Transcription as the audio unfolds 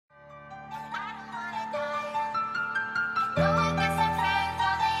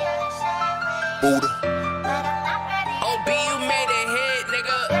Buddha. OB, you made it hit,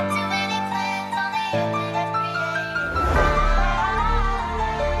 nigga.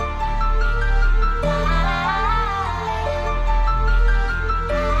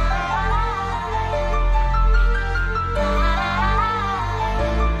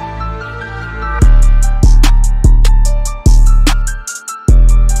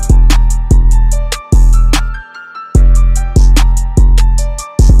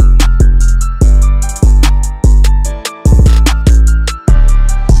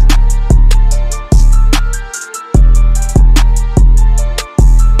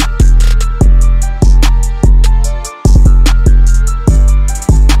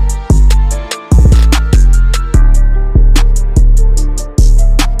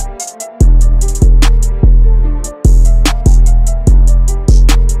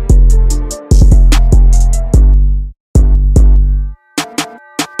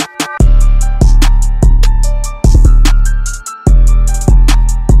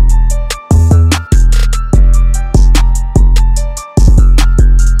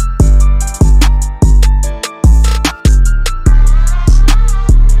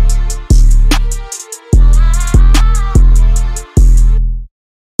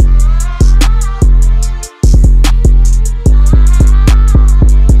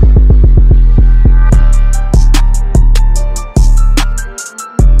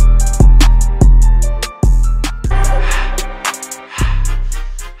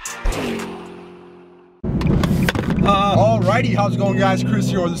 Alrighty, how's it going, guys? Chris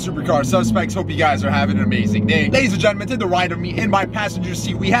here with the Supercar Suspects. Hope you guys are having an amazing day. Ladies and gentlemen, to the right of me in my passenger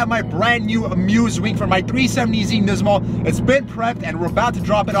seat, we have my brand new Amuse wing for my 370Z Nismo. It's been prepped and we're about to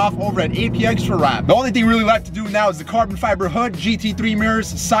drop it off over at APX for wrap. The only thing really left to do now is the carbon fiber hood, GT3 mirrors,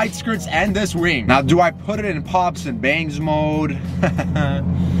 side skirts, and this wing. Now, do I put it in pops and bangs mode?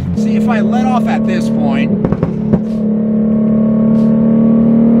 See, if I let off at this point,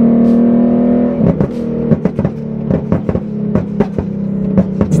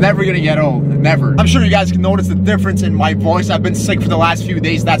 never gonna get old, never. I'm sure you guys can notice the difference in my voice. I've been sick for the last few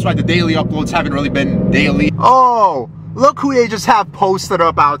days. That's why the daily uploads haven't really been daily. Oh, look who they just have posted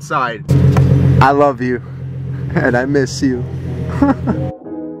up outside. I love you, and I miss you.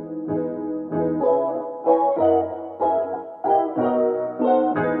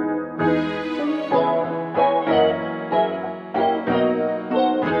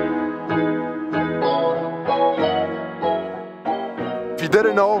 If you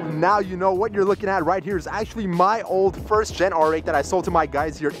didn't know, now you know. What you're looking at right here is actually my old first gen R8 that I sold to my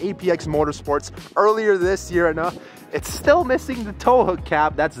guys here at APX Motorsports earlier this year, and it's still missing the tow hook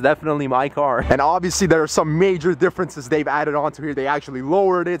cap. That's definitely my car. And obviously there are some major differences they've added onto here. They actually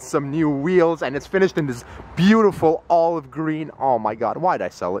lowered it, some new wheels, and it's finished in this beautiful olive green. Oh my god, why did I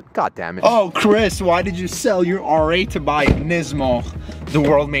sell it? God damn it. Oh Chris, why did you sell your R8 to buy a Nismo? The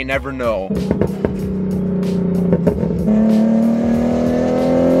world may never know.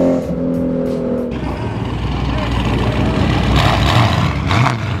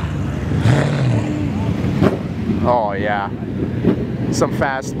 Oh yeah, some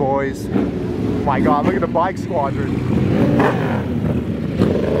fast boys. My god, look at the bike squadron.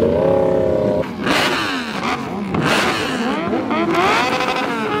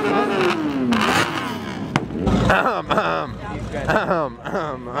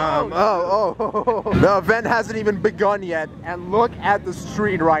 The event hasn't even begun yet, and look at the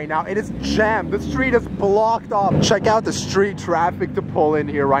street right now. It is jammed. The street is blocked off. Check out the street traffic to pull in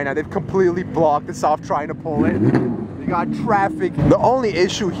here right now. They've completely blocked this off trying to pull in. We got traffic. The only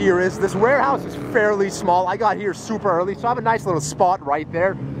issue here is this warehouse is fairly small. I got here super early, so I have a nice little spot right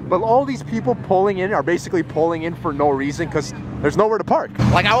there. But all these people pulling in are basically pulling in for no reason because there's nowhere to park.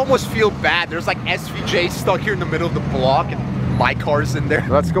 Like, I almost feel bad. There's like SVJ stuck here in the middle of the block and my car's in there.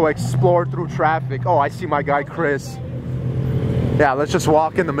 Let's go explore through traffic. Oh, I see my guy Chris. Yeah, let's just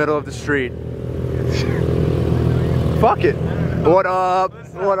walk in the middle of the street. Fuck it. What up?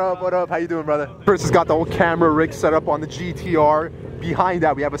 What up? What up? How you doing, brother? Chris has got the whole camera rig set up on the GTR. Behind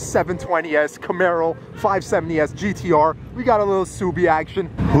that, we have a 720S Camaro, 570S GTR. We got a little Subi action.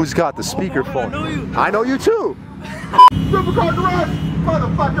 Who's got the speakerphone? I know you. I know you too. Supercar garage,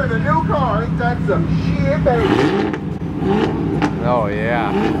 motherfucker, the new car. Ain't that some shit, baby? Oh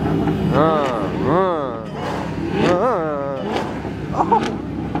yeah. Oh.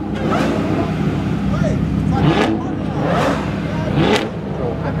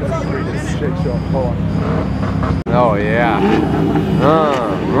 Oh yeah.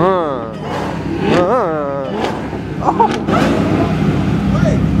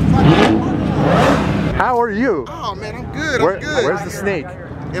 How are you? Oh man, I'm good. Where's the snake?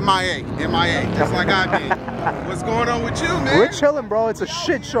 MIA, just like I did. What's going on with you, man? We're chilling, bro. It's a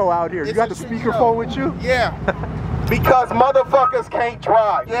shit show out here. You got the speakerphone with you? Yeah. Because motherfuckers can't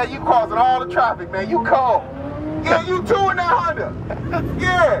drive. Yeah, you causing all the traffic, man. You cold. Yeah, you too in that Honda.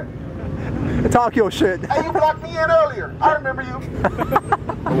 Yeah. Talk your shit. Hey, you blocked me in earlier. I remember you.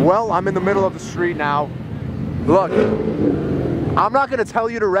 Well, I'm in the middle of the street now. Look, I'm not gonna tell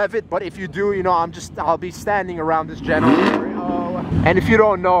you to rev it, but if you do, you know, I'll be standing around this general area. And if you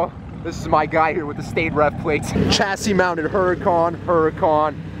don't know, this is my guy here with the state rev plates. Chassis mounted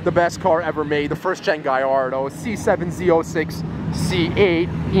Huracan, the best car ever made, the first gen guy though, C7 Z06, C8,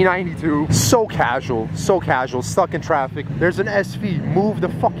 E92. So casual, stuck in traffic. There's an SV, move the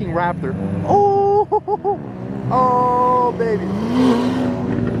fucking Raptor. Oh, baby.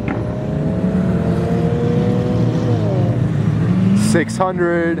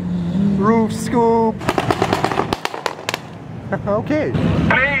 $600, roof scoop. Okay.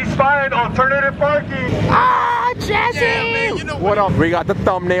 Please find alternative parking. Ah, Jesse! Yeah, man, you know what up? We got the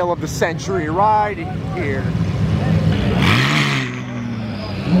thumbnail of the century right here.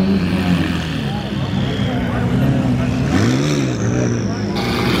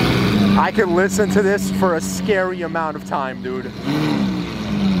 I can listen to this for a scary amount of time, dude.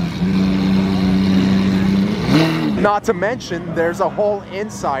 Not to mention, there's a whole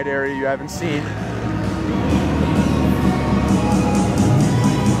inside area you haven't seen.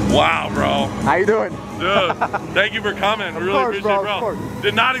 Wow, bro. How you doing? Dude, thank you for coming. We really appreciate it, bro.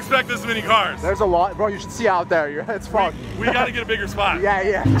 Did not expect this many cars. There's a lot, bro. You should see out there. It's fun. We got to get a bigger spot.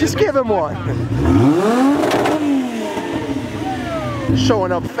 Yeah. Just give him one.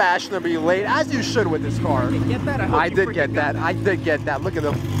 Showing up fashionably late, as you should with this car. I did get that. Look at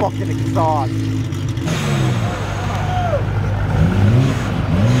the fucking exhaust.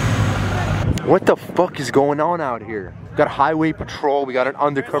 What the fuck is going on out here? We got highway patrol, we got an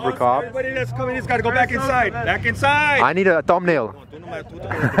undercover cop. Everybody that's coming in's gotta go back inside. Back inside! I need a thumbnail.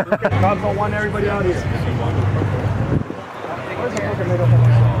 Cops don't want everybody out here.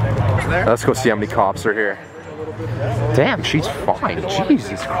 Let's go see how many cops are here. Damn, she's fine.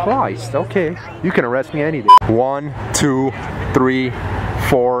 Jesus Christ. Okay. You can arrest me any day. 1, 2, 3,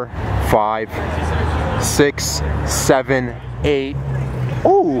 4, 5, 6, 7, 8.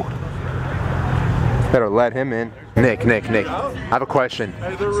 Ooh. Better let him in. Nick, I have a question.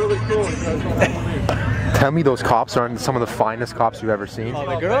 Hey, they're really cool. Tell me those cops aren't some of the finest cops you've ever seen. Oh,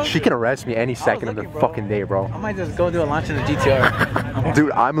 the girl? She can arrest me any second of the fucking day, bro. I might just go do a launch in the GTR.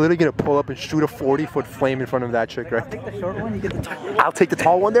 Dude, I'm literally gonna pull up and shoot a 40-foot flame in front of that chick, right? Take the short one, you get the tall one. I'll take the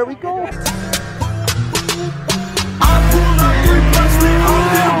tall one. There we go. I pull up 3 plus all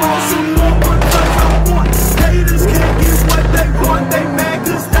them on some more. Haters can't get what they want, they mad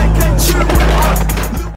 'cause